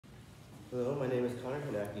Hello, my name is Connor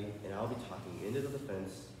Hanaki, and I'll be talking into the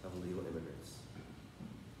defense of illegal immigrants.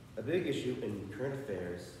 A big issue in current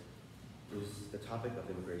affairs is the topic of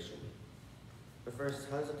immigration. But first,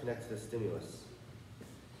 how does it connect to the stimulus?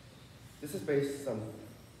 This is based on,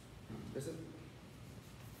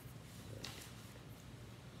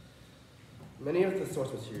 many of the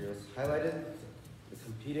source materials highlighted the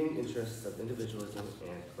competing interests of individualism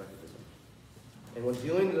and collectivism. And when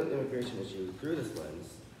dealing with the immigration issue through this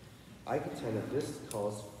lens, I contend that this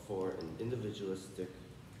calls for an individualistic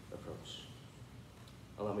approach.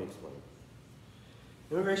 Allow me to explain.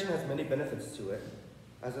 Immigration has many benefits to it,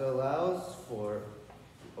 as it allows for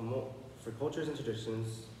cultures and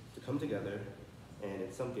traditions to come together and,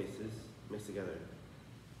 in some cases, mix together.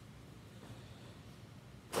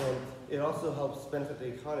 And it also helps benefit the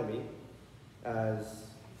economy, as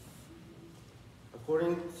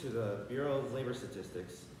according to the Bureau of Labor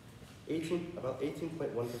Statistics, about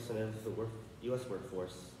 18.1% of the U.S.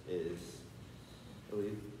 workforce is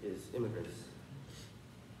immigrants.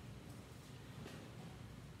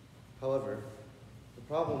 However, the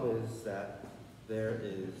problem is that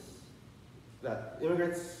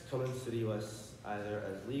immigrants come into the U.S. either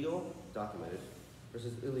as legal, documented,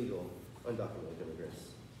 versus illegal, undocumented immigrants.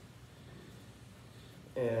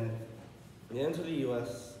 And they enter the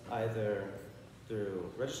U.S. either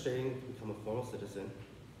through registering to become a formal citizen,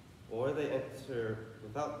 or they enter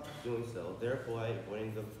without doing so, thereby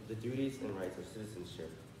avoiding the duties and rights of citizenship.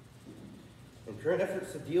 And current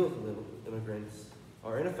efforts to deal with illegal immigrants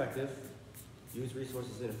are ineffective, use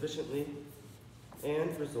resources inefficiently,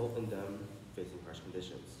 and result in them facing harsh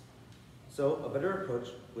conditions. So a better approach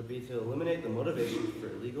would be to eliminate the motivation for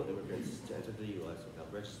illegal immigrants to enter the U.S.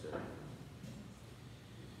 without registering.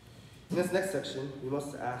 In this next section, we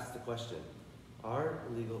must ask the question, are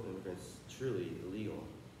illegal immigrants truly illegal?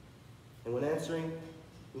 And when answering,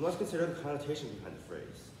 we must consider the connotation behind the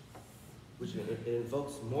phrase, which it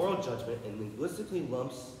invokes moral judgment and linguistically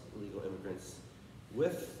lumps illegal immigrants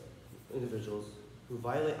with individuals who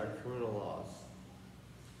violate our criminal laws.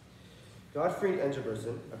 Gottfried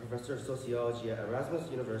Engelbertsen, a professor of sociology at Erasmus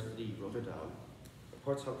University, Rotterdam,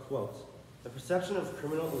 reports how, quote, the perception of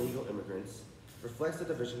criminal illegal immigrants reflects the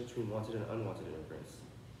division between wanted and unwanted immigrants,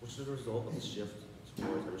 which is a result of the shift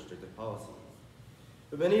towards a restrictive policy.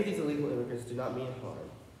 But many of these illegal immigrants do not mean harm,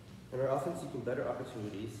 and are often seeking better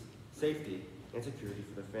opportunities, safety, and security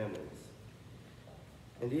for their families.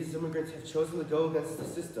 And these immigrants have chosen to go against the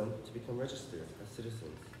system to become registered as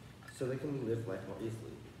citizens, so they can live life more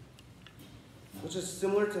easily. Which is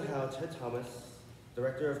similar to how Ted Thomas,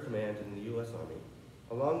 Director of Command in the U.S. Army,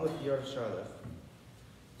 along with Pierre Charleff,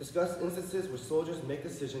 discussed instances where soldiers make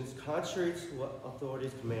decisions contrary to what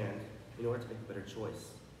authorities command in order to make a better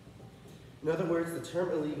choice. In other words, the term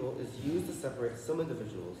illegal is used to separate some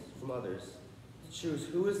individuals from others, to choose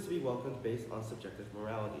who is to be welcomed based on subjective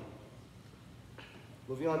morality.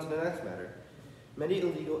 Moving on to the next matter, many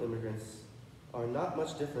illegal immigrants are not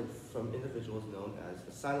much different from individuals known as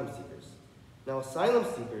asylum seekers. Now, asylum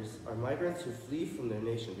seekers are migrants who flee from their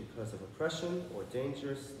nation because of oppression or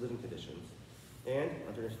dangerous living conditions. And,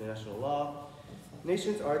 under international law,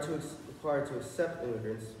 nations are required to accept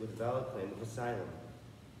immigrants with a valid claim of asylum.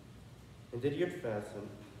 And Didier Fasson,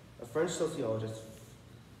 a French sociologist,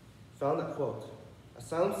 found that, quote,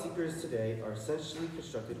 asylum seekers today are essentially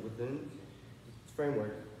constructed within the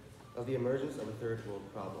framework of the emergence of a third world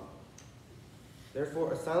problem.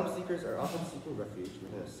 Therefore, asylum seekers are often seeking refuge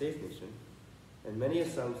within a safe nation, and many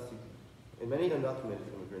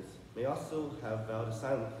undocumented immigrants may also have valid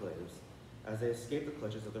asylum claims as they escape the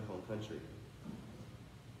clutches of their home country.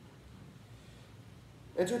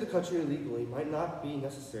 Entering the country illegally might not be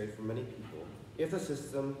necessary for many people if the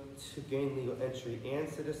system to gain legal entry and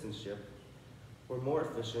citizenship were more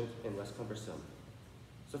efficient and less cumbersome.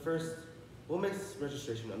 So first, what makes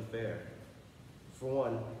registration unfair? For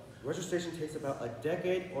one, registration takes about a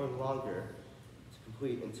decade or longer to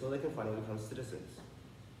complete until they can finally become citizens.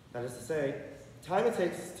 That is to say, the time it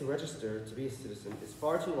takes to register to be a citizen is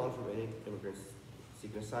far too long for many immigrants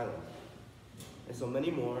seeking asylum, and so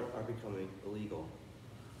many more are becoming illegal.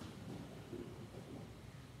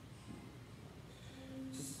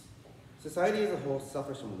 Society as a whole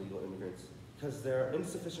suffers from illegal immigrants because there are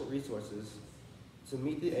insufficient resources to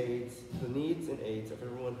meet the needs and aids of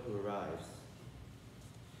everyone who arrives.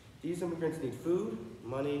 These immigrants need food,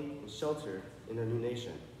 money, and shelter in their new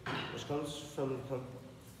nation, which comes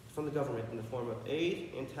from the government in the form of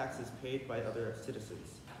aid and taxes paid by other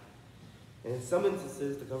citizens. And in some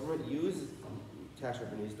instances, the government uses tax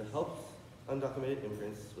revenues to help undocumented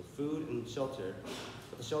immigrants with food and shelter,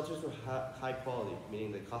 but the shelters were high quality,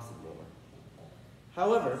 meaning they costed more.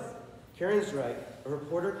 However, Karen Wright, a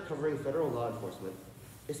reporter covering federal law enforcement,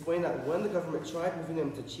 explained that when the government tried moving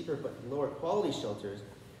them to cheaper but lower quality shelters,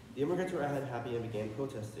 the immigrants were unhappy and began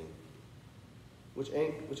protesting, which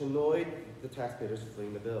annoyed the taxpayers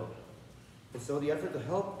footing the bill. And so the effort to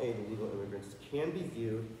help aid illegal immigrants can be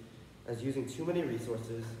viewed as using too many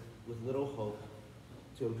resources with little hope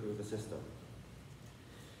to improve the system.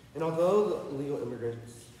 And although the illegal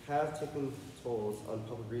immigrants have taken tolls on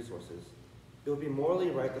public resources, it would be morally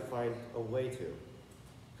right to find a way to.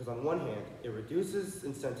 Because on one hand, it reduces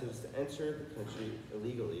incentives to enter the country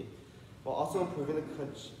illegally, while also improving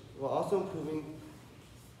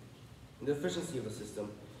the efficiency of the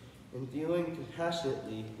system and dealing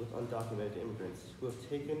compassionately with undocumented immigrants who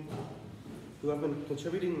have been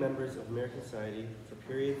contributing members of American society for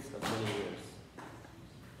periods of many years.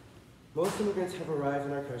 Most immigrants have arrived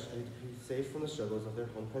in our country to be safe from the struggles of their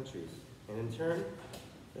home countries, and in turn,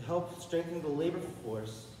 it helps strengthen the labor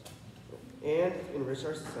force and enrich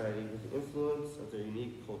our society with the influence of their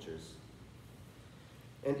unique cultures.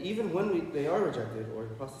 And even when they are rejected or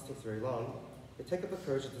the process takes very long, they take up the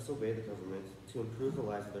courage to disobey the government to improve the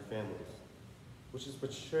lives of their families, which is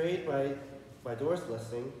portrayed by Doris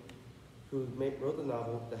Lessing, who wrote the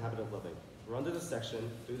novel The Habit of Loving. We're under the section,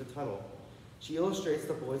 Through the Tunnel. She illustrates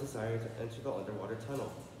the boy's desire to enter the underwater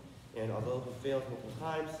tunnel. And although he fails multiple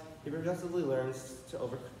times, he progressively learns to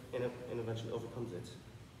and eventually overcomes it.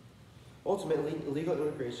 Ultimately, illegal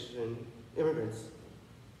immigrants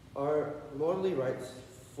are morally right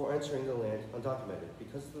for entering the land undocumented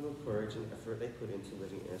because of the courage and effort they put into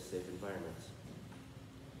living in a safe environment.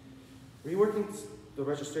 Reworking the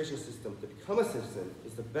registration system to become a citizen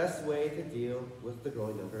is the best way to deal with the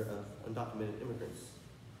growing number of undocumented immigrants.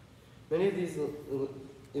 Many of these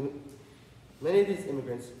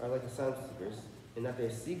immigrants are like asylum seekers in that they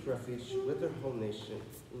seek refuge with their home nation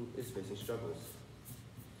who is facing struggles.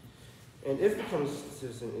 And if becoming a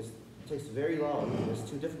citizen takes very long and is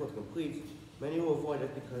too difficult to complete, many will avoid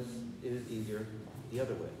it because it is easier the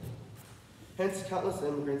other way. Hence, countless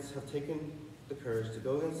immigrants have taken the courage to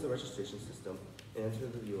go against the registration system and enter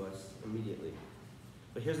the U.S. immediately.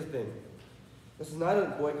 But here's the thing. This is not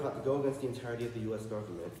a boycott to go against the entirety of the U.S.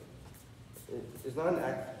 government. It's not an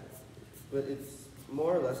act, but it's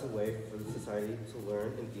more or less a way for the society to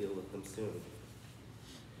learn and deal with them soon.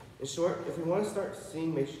 In short, if we want to start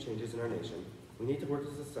seeing major changes in our nation, we need to work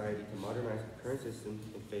as a society to modernize the current system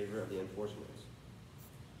in favor of the unfortunate.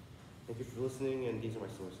 Thank you for listening, and these are my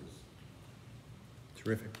sources.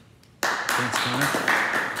 Terrific. Thanks, Thomas.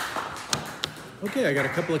 Okay, I got a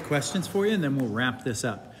couple of questions for you, and then we'll wrap this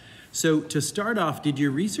up. So to start off, did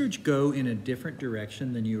your research go in a different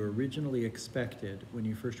direction than you originally expected when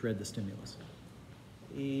you first read the stimulus?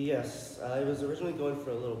 Yes, I was originally going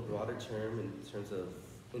for a little broader term in terms of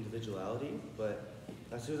individuality, but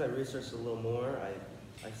as soon as I researched a little more,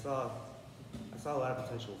 I saw a lot of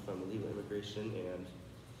potential from illegal immigration, and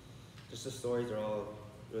just the stories are all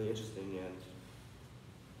really interesting, and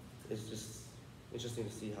it's just interesting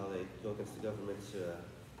to see how they go against the government to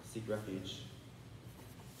seek refuge.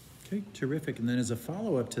 Okay, terrific. And then as a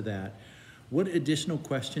follow-up to that, what additional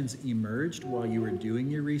questions emerged while you were doing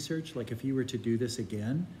your research? Like if you were to do this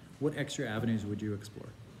again, what extra avenues would you explore?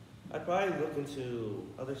 I'd probably look into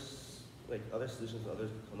other solutions others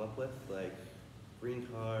could come up with, like green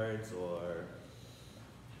cards or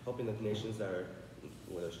helping the nations where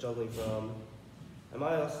they're struggling from. I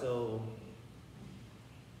might also,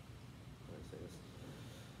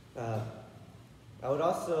 I would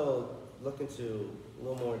also look into a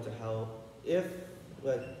little more into how we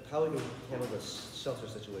can handle the shelter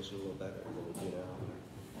situation a little better than we do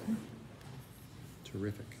now.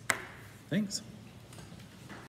 Terrific. Thanks.